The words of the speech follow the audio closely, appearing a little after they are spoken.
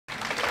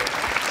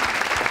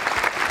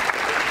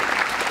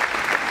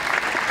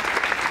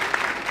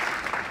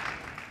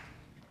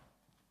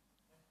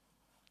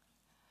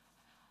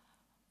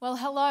Well,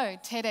 hello,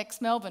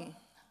 TEDx Melbourne.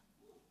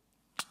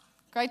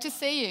 Great to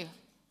see you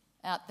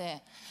out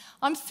there.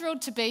 I'm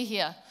thrilled to be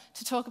here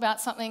to talk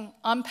about something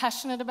I'm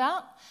passionate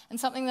about and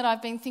something that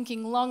I've been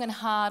thinking long and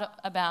hard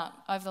about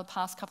over the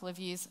past couple of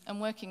years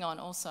and working on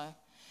also.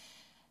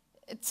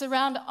 It's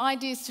around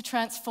ideas to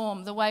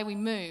transform the way we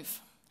move,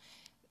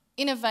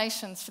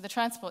 innovations for the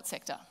transport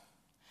sector.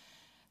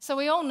 So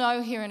we all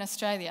know here in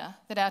Australia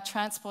that our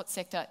transport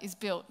sector is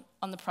built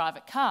on the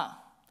private car.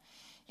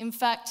 In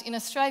fact, in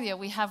Australia,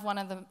 we have one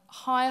of the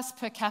highest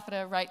per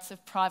capita rates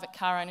of private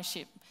car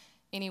ownership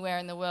anywhere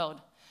in the world.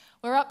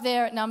 We're up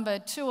there at number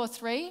 2 or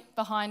 3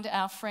 behind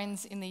our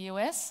friends in the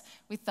US,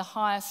 with the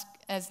highest,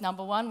 as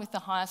number 1, with the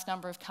highest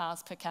number of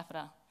cars per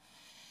capita.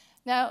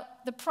 Now,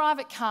 the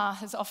private car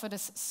has offered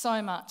us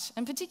so much,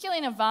 and particularly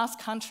in a vast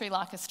country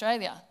like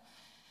Australia.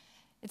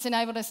 It's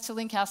enabled us to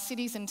link our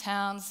cities and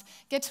towns,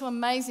 get to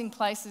amazing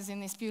places in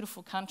this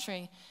beautiful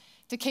country,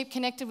 to keep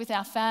connected with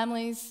our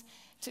families,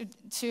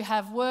 to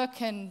have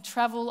work and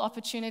travel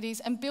opportunities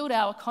and build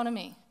our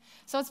economy.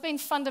 So it's been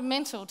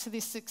fundamental to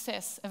this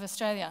success of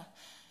Australia.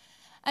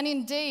 And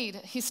indeed,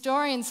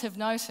 historians have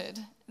noted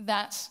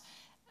that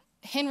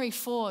Henry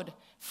Ford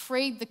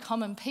freed the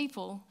common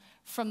people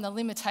from the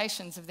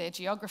limitations of their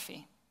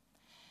geography.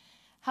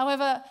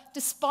 However,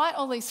 despite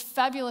all these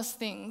fabulous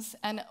things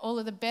and all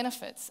of the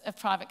benefits of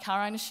private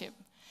car ownership,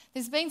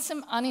 there's been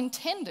some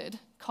unintended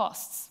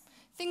costs,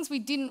 things we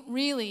didn't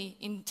really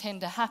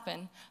intend to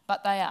happen,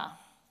 but they are.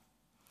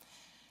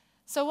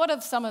 So what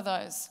are some of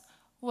those?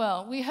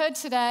 Well, we heard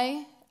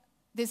today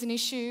there's an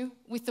issue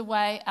with the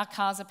way our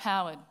cars are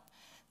powered.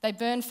 They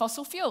burn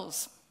fossil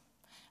fuels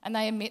and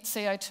they emit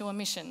CO2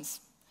 emissions.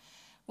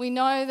 We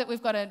know that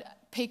we've got a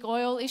peak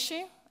oil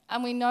issue,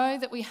 and we know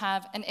that we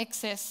have an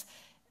excess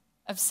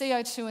of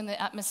CO2 in the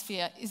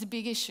atmosphere is a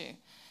big issue.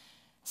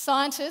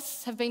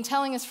 Scientists have been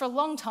telling us for a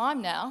long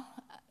time now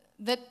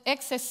that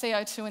excess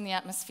CO2 in the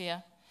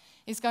atmosphere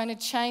is going to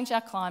change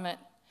our climate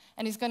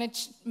and is going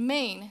to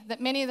mean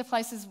that many of the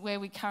places where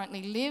we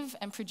currently live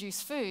and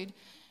produce food,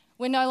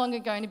 we're no longer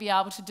going to be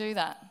able to do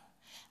that.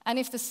 And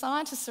if the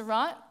scientists are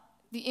right,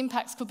 the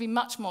impacts could be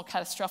much more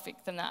catastrophic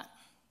than that.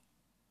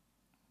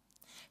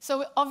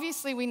 So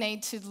obviously we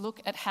need to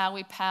look at how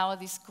we power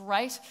this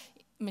great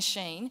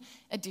machine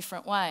a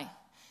different way.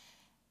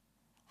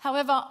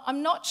 However,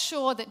 I'm not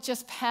sure that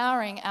just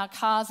powering our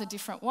cars a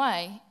different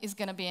way is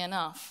going to be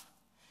enough.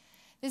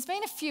 There's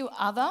been a few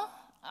other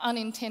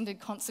unintended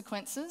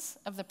consequences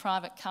of the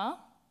private car.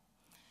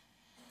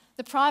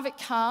 The private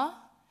car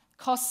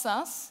costs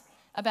us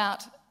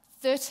about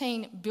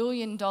 $13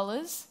 billion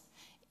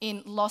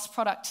in lost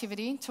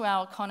productivity to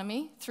our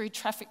economy through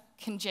traffic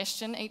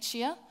congestion each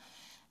year.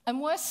 And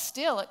worse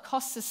still, it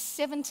costs us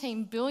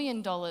 $17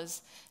 billion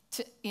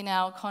in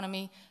our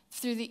economy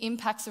through the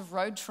impacts of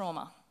road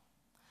trauma.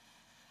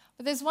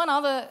 But there's one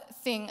other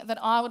thing that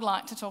I would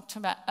like to talk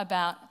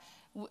about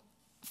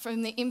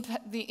from the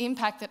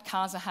impact that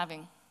cars are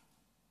having.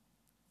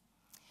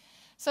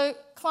 So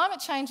climate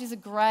change is a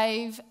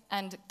grave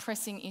and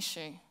pressing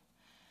issue,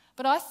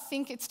 but I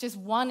think it's just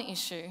one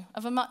issue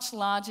of a much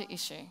larger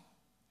issue.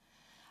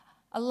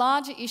 A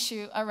larger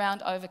issue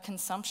around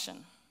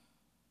overconsumption.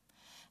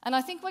 And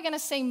I think we're going to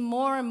see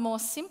more and more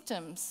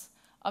symptoms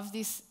of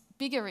this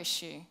bigger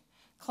issue,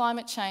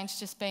 climate change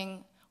just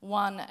being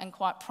one and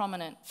quite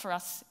prominent for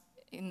us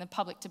in the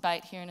public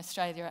debate here in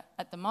Australia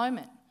at the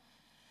moment.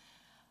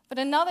 But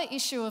another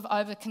issue of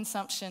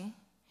overconsumption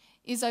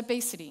is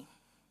obesity.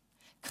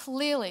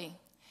 Clearly,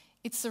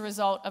 it's the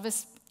result of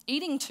us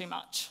eating too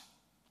much.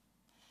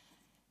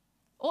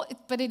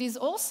 But it is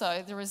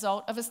also the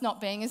result of us not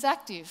being as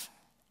active.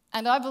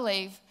 And I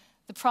believe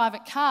the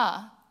private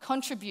car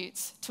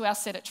contributes to our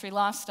sedentary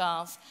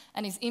lifestyles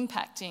and is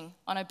impacting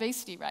on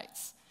obesity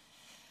rates.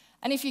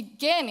 And if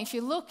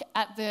you look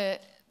at the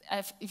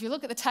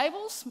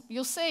tables,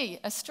 you'll see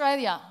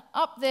Australia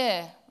up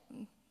there,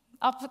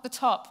 up at the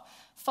top,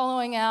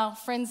 following our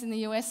friends in the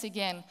US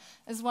again,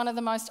 as one of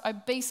the most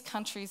obese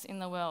countries in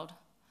the world.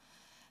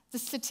 The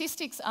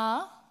statistics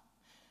are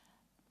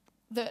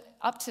that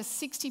up to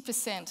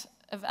 60%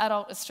 of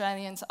adult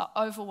Australians are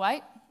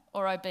overweight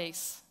or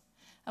obese.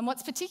 And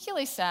what's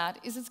particularly sad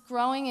is it's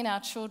growing in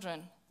our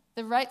children.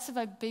 The rates of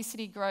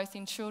obesity growth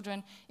in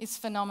children is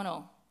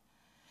phenomenal.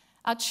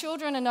 Our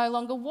children are no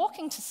longer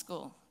walking to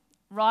school,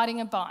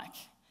 riding a bike.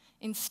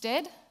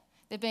 Instead,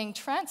 they're being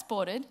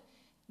transported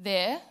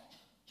there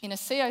in a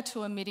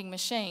CO2 emitting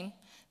machine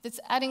that's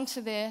adding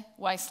to their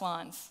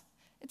waistlines.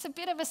 It's a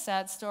bit of a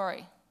sad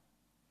story.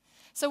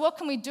 So what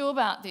can we do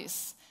about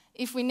this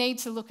if we need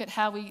to look at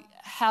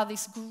how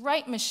this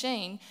great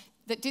machine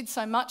that did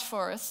so much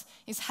for us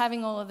is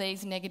having all of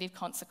these negative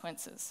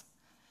consequences?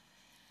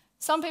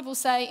 Some people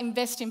say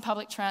invest in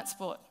public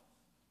transport.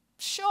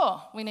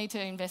 Sure, we need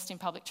to invest in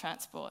public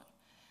transport.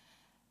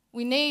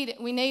 We need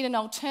an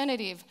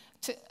alternative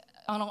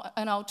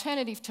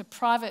to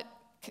private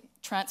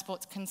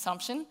transport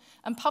consumption,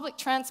 and public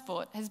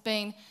transport has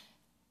been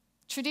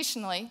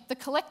traditionally the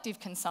collective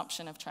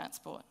consumption of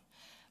transport.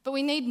 But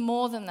we need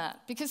more than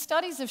that, because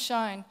studies have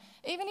shown,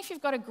 even if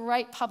you've got a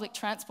great public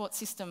transport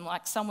system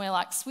like somewhere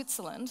like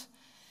Switzerland,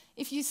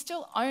 if you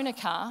still own a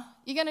car,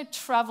 you're going to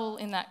travel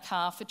in that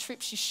car for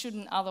trips you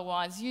shouldn't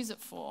otherwise use it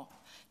for,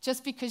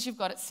 just because you've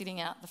got it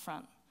sitting out the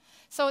front.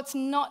 So it's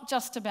not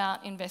just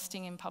about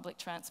investing in public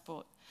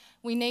transport.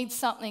 We need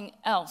something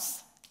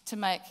else to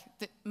make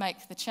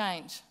the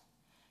change.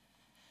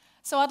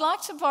 So I'd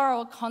like to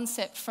borrow a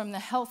concept from the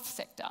health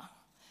sector,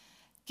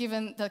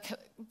 given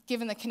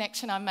the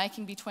connection I'm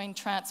making between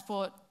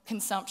transport,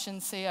 consumption,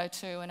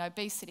 CO2 and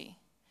obesity.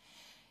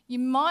 You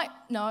might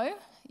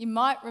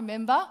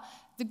remember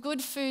the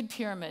good food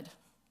pyramid.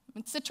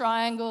 It's a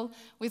triangle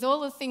with all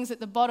the things at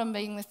the bottom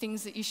being the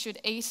things that you should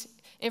eat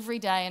every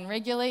day and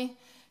regularly,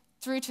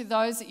 through to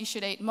those that you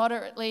should eat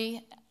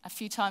moderately a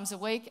few times a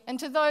week, and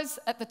to those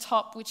at the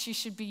top which you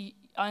should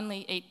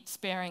only eat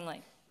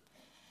sparingly.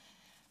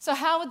 So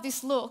how would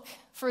this look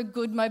for a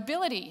good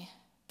mobility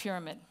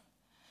pyramid?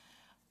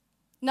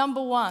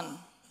 Number 1,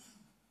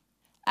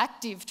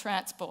 active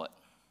transport.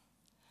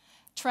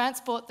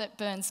 Transport that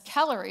burns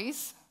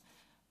calories,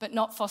 but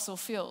not fossil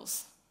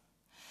fuels.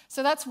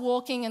 So that's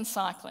walking and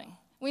cycling.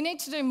 We need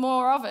to do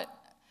more of it.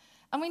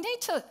 And we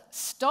need to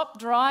stop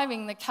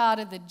driving the car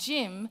to the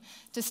gym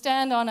to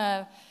stand on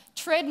a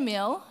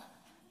treadmill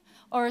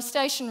or a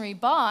stationary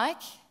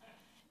bike.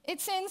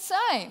 It's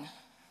insane.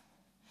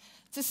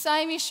 It's the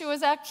same issue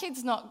as our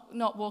kids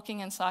not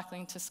walking and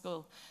cycling to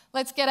school.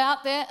 Let's get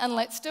out there and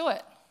let's do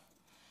it.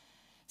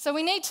 So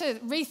we need to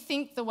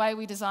rethink the way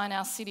we design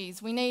our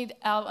cities. We need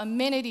our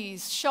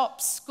amenities,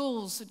 shops,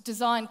 schools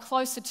designed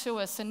closer to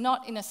us and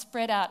not in a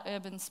spread out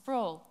urban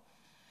sprawl.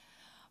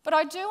 But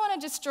I do want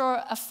to just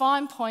draw a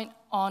fine point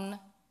on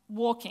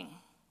walking.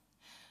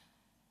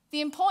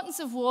 The importance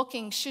of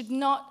walking should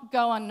not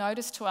go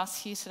unnoticed to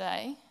us here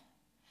today.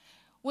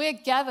 We're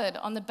gathered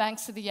on the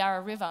banks of the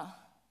Yarra River,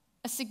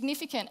 a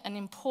significant and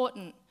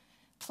important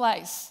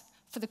place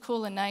for the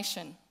Kulin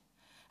Nation,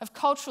 of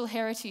cultural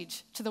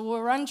heritage to the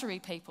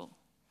Wurundjeri people.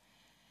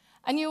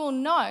 And you will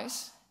note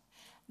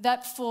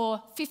that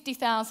for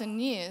 50,000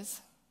 years,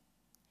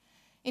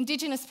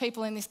 Indigenous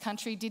people in this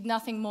country did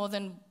nothing more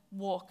than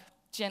walk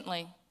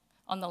gently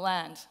on the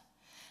land.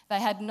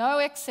 They had no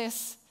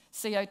excess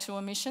CO2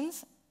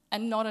 emissions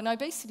and not an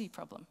obesity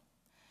problem.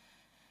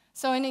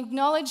 So in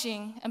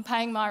acknowledging and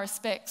paying my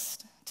respects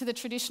to the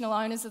traditional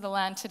owners of the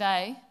land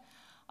today,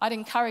 I'd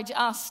encourage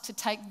us to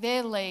take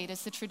their lead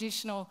as the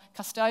traditional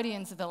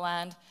custodians of the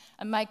land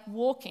and make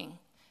walking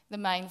the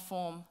main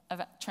form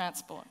of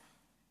transport.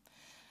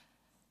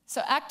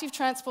 So active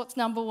transport's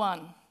number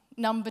 1.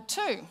 Number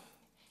 2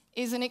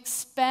 is an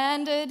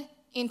expanded,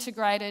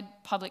 integrated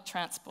public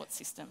transport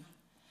system.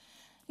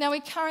 Now,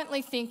 we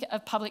currently think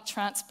of public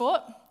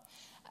transport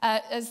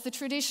as the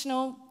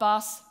traditional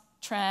bus,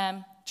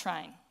 tram,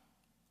 train.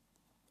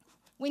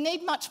 We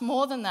need much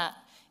more than that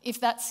if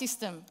that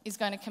system is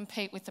going to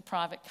compete with the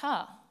private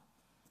car.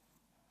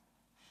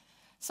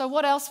 So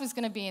what else was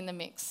going to be in the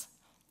mix?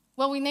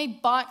 Well, we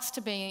need bikes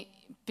to be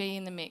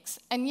in the mix.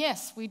 And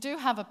yes, we do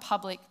have a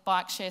public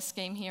bike share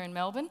scheme here in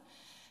Melbourne,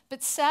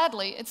 but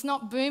sadly, it's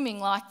not booming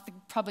like the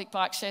public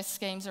bike share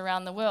schemes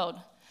around the world.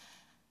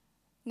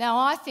 Now,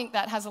 I think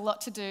that has a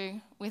lot to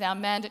do with our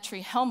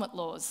mandatory helmet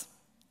laws.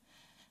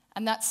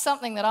 And that's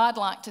something that I'd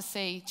like to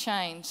see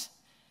change,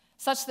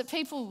 such that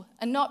people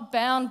are not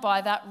bound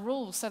by that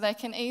rule so they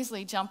can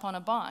easily jump on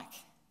a bike.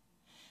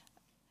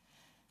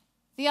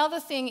 The other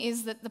thing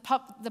is that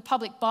the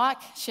public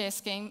bike share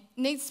scheme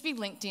needs to be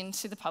linked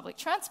into the public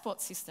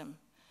transport system.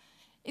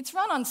 It's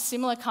run on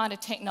similar kind of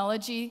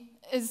technology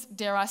as,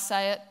 dare I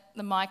say it,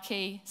 the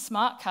MyKey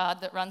smart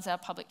card that runs our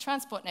public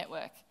transport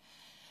network.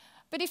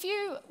 But if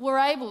you were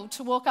able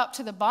to walk up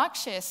to the bike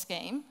share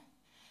scheme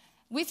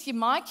with your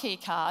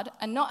MyKey card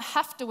and not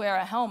have to wear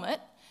a helmet,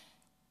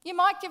 you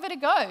might give it a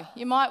go.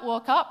 You might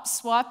walk up,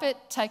 swipe it,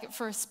 take it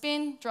for a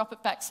spin, drop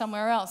it back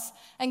somewhere else,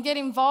 and get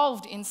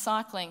involved in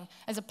cycling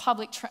as a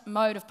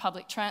mode of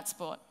public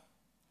transport.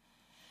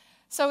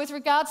 So with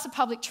regards to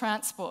public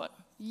transport,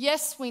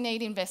 yes, we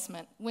need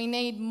investment. We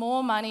need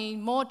more money,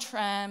 more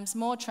trams,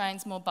 more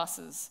trains, more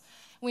buses.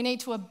 We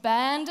need to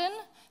abandon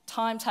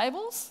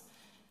timetables.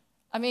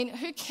 I mean,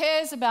 who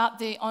cares about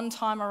the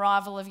on-time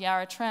arrival of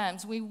Yarra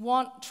trams? We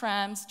want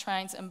trams,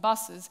 trains and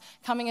buses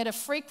coming at a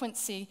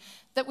frequency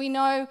that we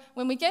know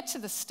when we get to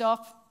the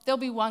stop, there'll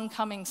be one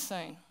coming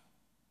soon.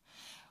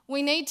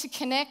 We need to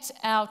connect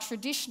our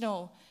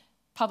traditional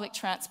public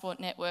transport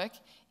network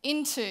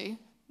into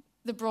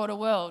the broader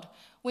world.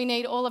 We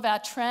need all of our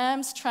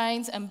trams,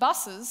 trains and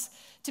buses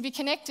to be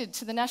connected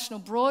to the national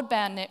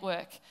broadband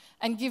network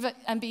and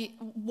be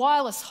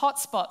wireless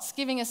hotspots,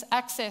 giving us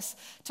access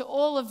to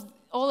all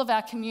of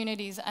our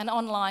communities and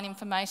online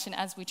information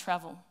as we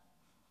travel.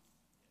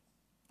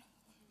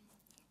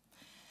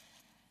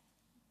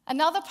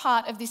 Another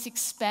part of this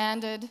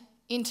expanded,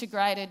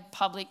 integrated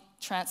public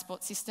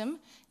transport system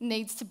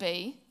needs to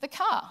be the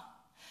car.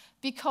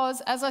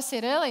 Because, as I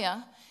said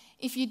earlier,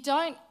 if you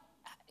don't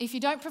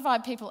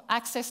provide people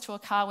access to a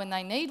car when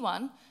they need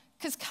one,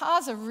 because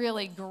cars are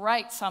really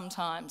great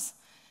sometimes,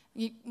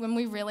 when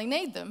we really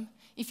need them.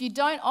 If you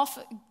don't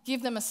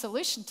give them a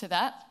solution to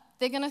that,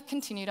 they're going to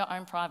continue to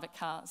own private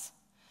cars.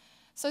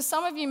 So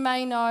some of you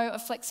may know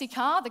of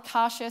Flexicar, the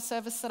car share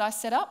service that I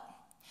set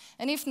up.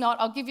 And if not,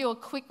 I'll give you a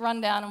quick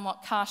rundown on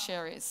what car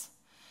share is.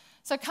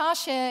 So car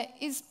share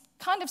is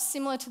kind of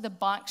similar to the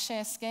bike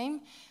share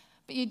scheme,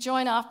 but you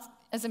join up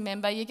as a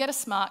member, you get a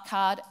smart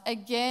card.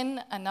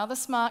 Again, another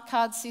smart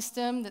card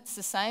system that's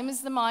the same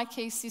as the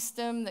MyKey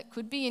system that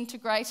could be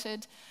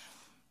integrated.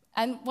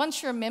 And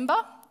once you're a member,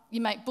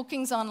 you make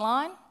bookings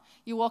online,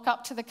 you walk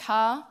up to the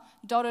car,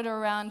 dot it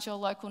around your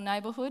local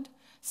neighbourhood,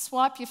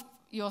 swipe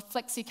your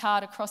Flexi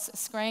card across the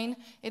screen,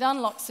 it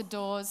unlocks the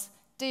doors,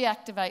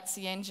 deactivates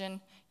the engine,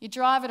 you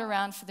drive it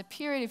around for the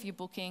period of your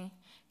booking,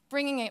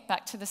 bringing it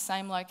back to the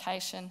same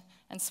location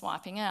and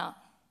swiping out,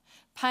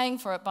 paying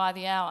for it by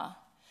the hour.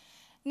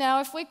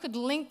 Now, if we could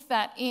link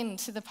that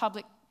into the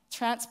public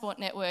transport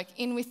network,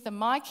 in with the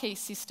MyKey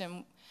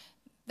system,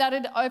 that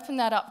would open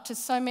that up to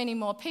so many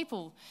more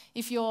people.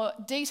 If your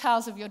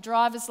details of your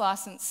driver's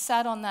licence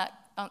sat on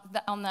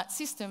that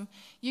system,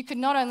 you could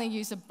not only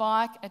use a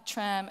bike, a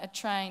tram, a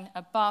train,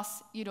 a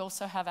bus, you'd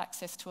also have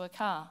access to a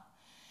car.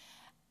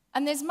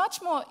 And there's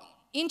much more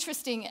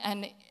interesting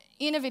and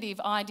innovative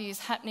ideas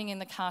happening in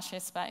the car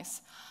share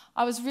space.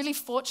 I was really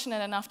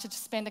fortunate enough to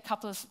spend a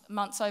couple of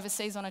months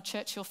overseas on a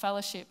Churchill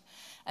Fellowship,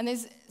 and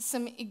there's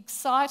some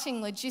exciting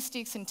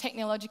logistics and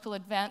technological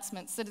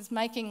advancements that is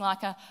making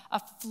like a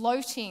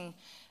floating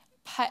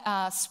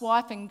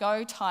swipe and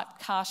go type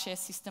car share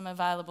system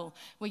available,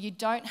 where you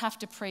don't have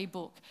to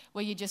pre-book,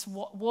 where you just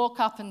walk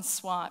up and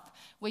swipe,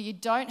 where you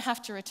don't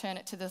have to return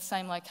it to the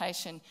same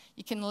location.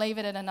 You can leave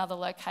it at another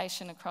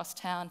location across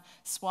town,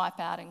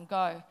 swipe out and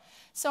go.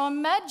 So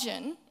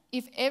imagine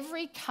if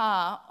every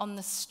car on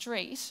the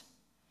street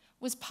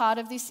was part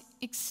of this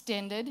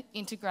extended,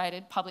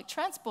 integrated public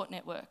transport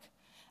network,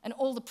 and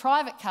all the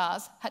private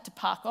cars had to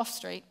park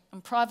off-street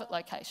in private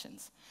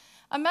locations.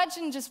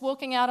 Imagine just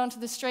walking out onto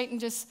the street and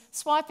just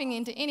swiping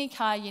into any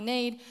car you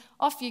need,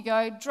 off you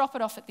go, drop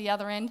it off at the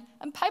other end,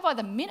 and pay by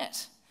the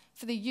minute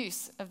for the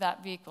use of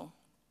that vehicle.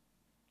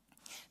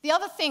 The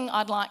other thing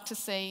I'd like to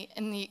see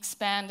in the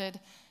expanded,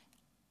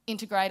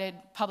 integrated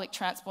public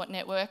transport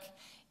network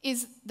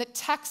is that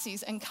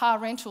taxis and car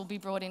rental be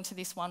brought into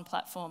this one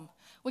platform.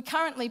 We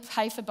currently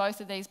pay for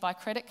both of these by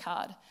credit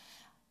card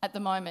at the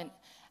moment,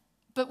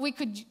 but we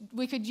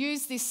could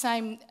use this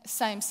same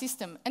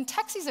system. And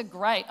taxis are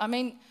great. I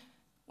mean,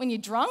 when you're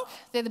drunk,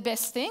 they're the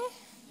best thing.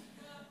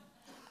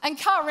 And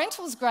car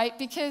rental's great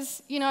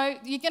because, you know,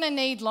 you're going to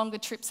need longer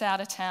trips out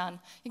of town.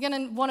 You're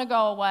going to want to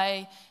go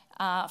away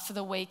for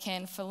the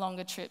weekend for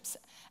longer trips.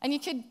 And you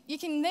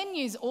can then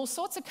use all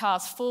sorts of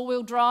cars,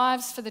 four-wheel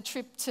drives for the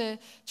trip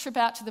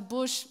out to the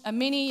bush, a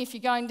Mini if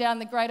you're going down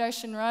the Great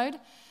Ocean Road.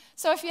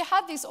 So if you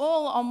had this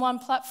all on one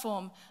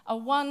platform,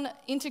 one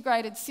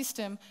integrated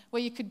system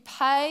where you could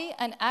pay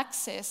and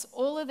access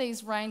all of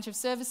these range of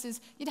services,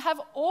 you'd have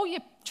all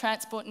your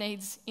transport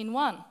needs in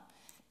one.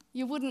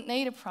 You wouldn't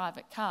need a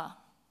private car.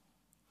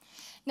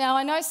 Now,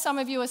 I know some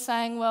of you are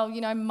saying, well,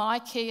 you know,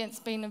 MyKey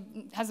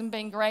hasn't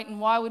been great,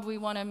 and why would we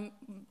want to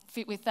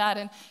fit with that?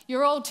 And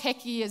you're all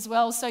techie as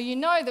well, so you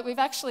know that we've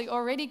actually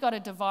already got a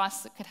device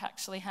that could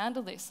actually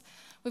handle this.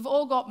 We've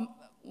all got,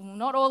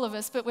 not all of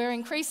us, but we're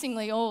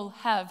increasingly all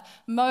have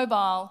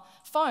mobile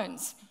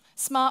phones,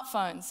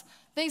 smartphones.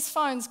 These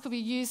phones could be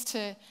used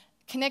to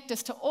connect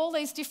us to all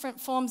these different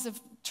forms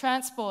of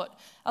transport,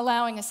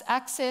 allowing us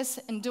access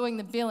and doing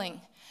the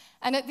billing.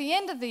 And at the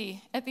end of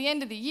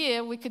the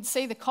year, we could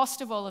see the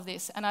cost of all of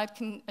this, and I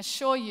can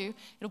assure you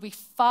it'll be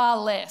far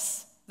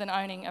less than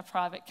owning a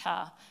private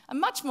car. And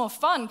much more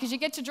fun, because you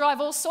get to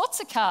drive all sorts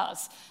of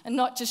cars, and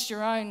not just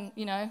your own,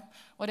 you know,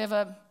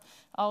 whatever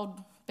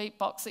old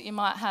beatbox that you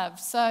might have.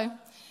 So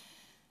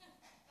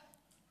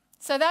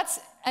that's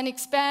an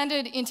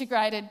expanded,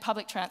 integrated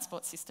public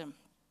transport system.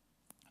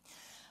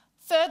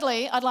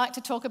 Thirdly, I'd like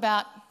to talk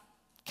about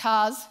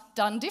cars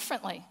done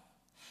differently.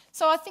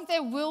 So I think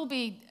there will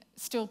be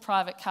still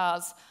private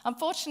cars.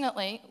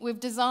 Unfortunately, we've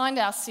designed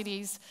our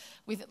cities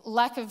with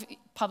lack of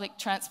public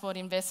transport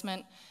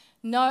investment,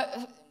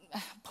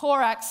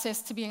 poor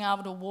access to being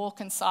able to walk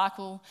and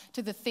cycle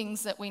to the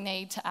things that we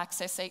need to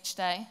access each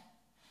day.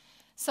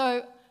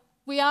 So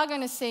we are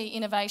going to see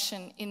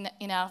innovation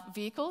in our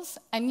vehicles,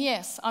 and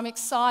yes, I'm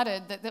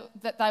excited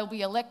that they'll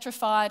be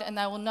electrified and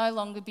they will no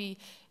longer be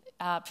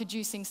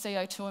producing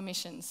CO2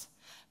 emissions.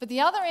 But the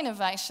other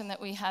innovation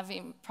that we have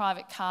in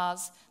private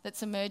cars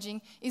that's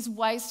emerging is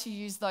ways to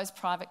use those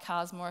private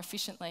cars more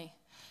efficiently.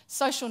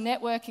 Social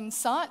networking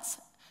sites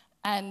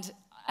and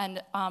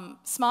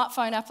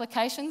smartphone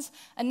applications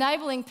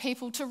enabling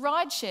people to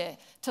ride share,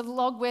 to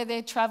log where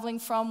they're travelling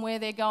from, where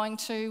they're going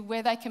to,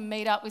 where they can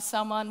meet up with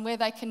someone, where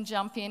they can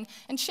jump in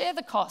and share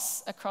the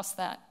costs across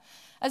that.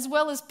 As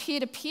well as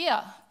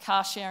peer-to-peer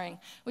car sharing,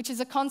 which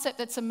is a concept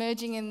that's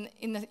emerging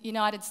in the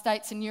United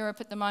States and Europe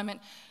at the moment,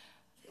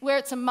 where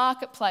it's a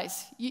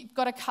marketplace. You've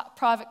got a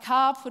private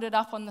car, put it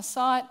up on the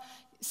site,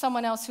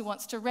 someone else who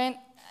wants to rent,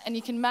 and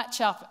you can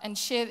match up and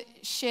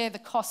share the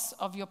costs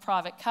of your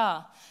private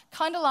car.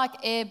 Kind of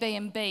like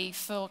Airbnb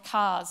for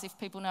cars, if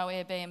people know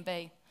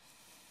Airbnb.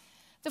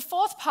 The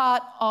fourth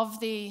part of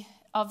the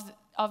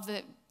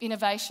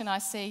innovation I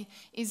see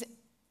is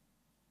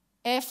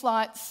air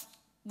flights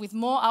with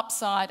more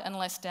upside and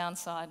less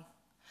downside.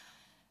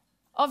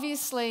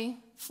 Obviously,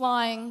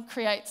 flying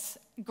creates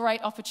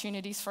great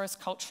opportunities for us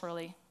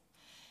culturally.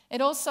 It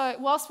also,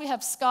 whilst we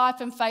have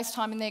Skype and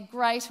FaceTime and they're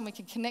great and we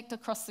can connect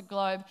across the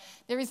globe,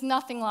 there is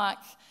nothing like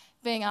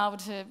being able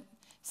to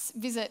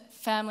visit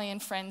family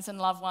and friends and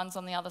loved ones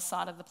on the other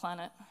side of the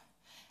planet,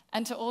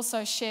 and to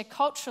also share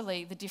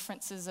culturally the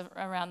differences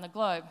around the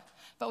globe.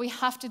 But we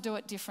have to do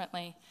it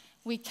differently.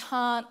 We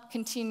can't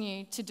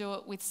continue to do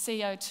it with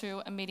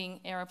CO2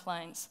 emitting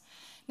aeroplanes.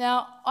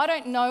 Now, I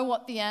don't know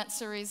what the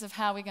answer is of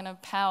how we're going to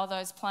power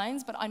those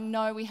planes, but I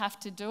know we have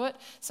to do it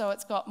so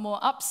it's got more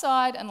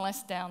upside and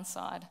less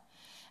downside.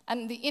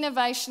 And the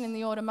innovation in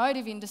the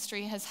automotive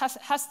industry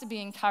has to be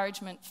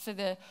encouragement for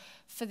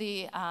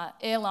the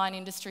airline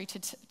industry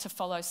to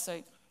follow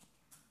suit.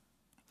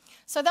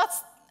 So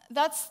that's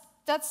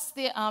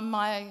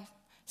my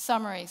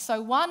summary.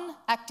 So 1,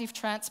 active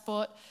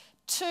transport.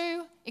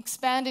 2,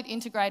 expanded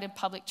integrated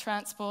public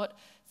transport.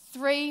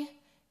 3,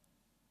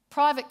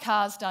 private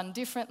cars done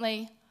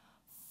differently.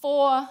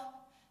 4,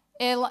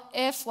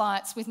 air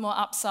flights with more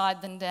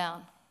upside than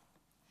down.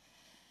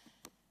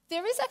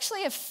 There is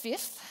actually a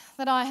 5th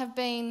that I have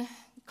been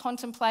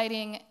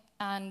contemplating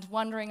and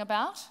wondering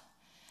about,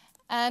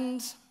 and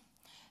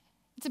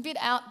it's a bit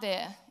out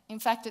there. In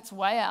fact, it's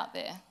way out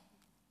there.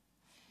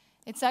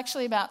 It's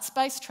actually about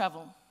space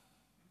travel.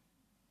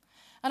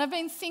 And I've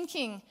been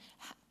thinking,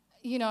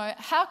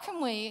 how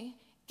can we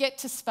get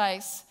to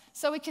space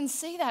so we can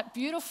see that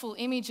beautiful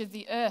image of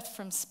the Earth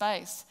from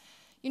space?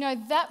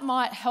 That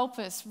might help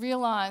us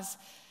realise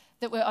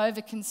that we're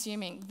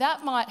over-consuming.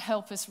 That might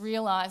help us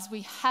realise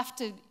we have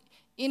to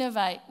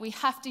innovate, we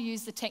have to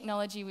use the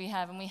technology we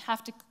have, and we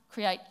have to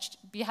create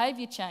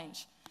behaviour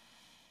change.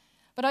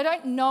 But I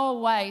don't know a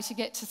way to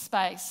get to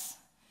space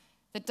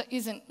that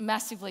isn't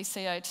massively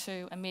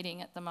CO2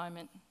 emitting at the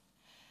moment.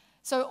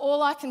 So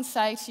all I can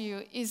say to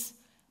you is,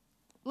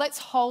 let's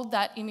hold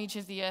that image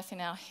of the Earth in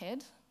our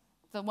head,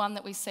 the one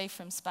that we see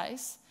from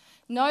space.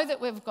 Know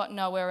that we've got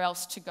nowhere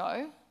else to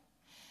go.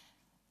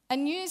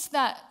 And use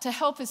that to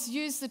help us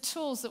use the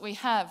tools that we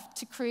have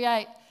to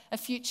create a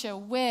future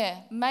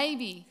where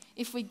maybe,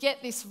 if we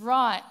get this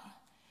right,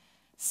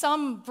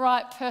 some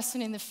bright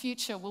person in the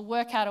future will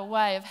work out a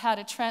way of how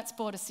to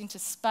transport us into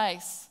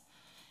space.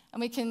 And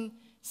we can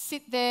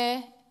sit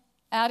there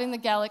out in the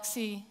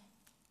galaxy,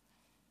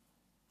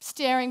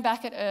 staring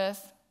back at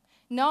Earth,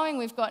 knowing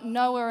we've got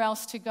nowhere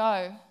else to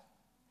go,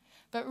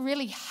 but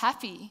really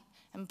happy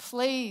and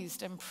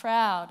pleased and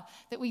proud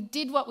that we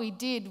did what we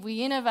did,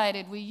 we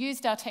innovated, we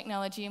used our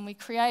technology, and we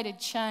created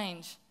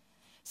change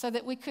so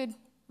that we could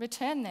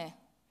return there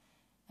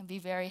and be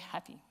very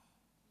happy.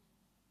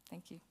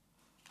 Thank you.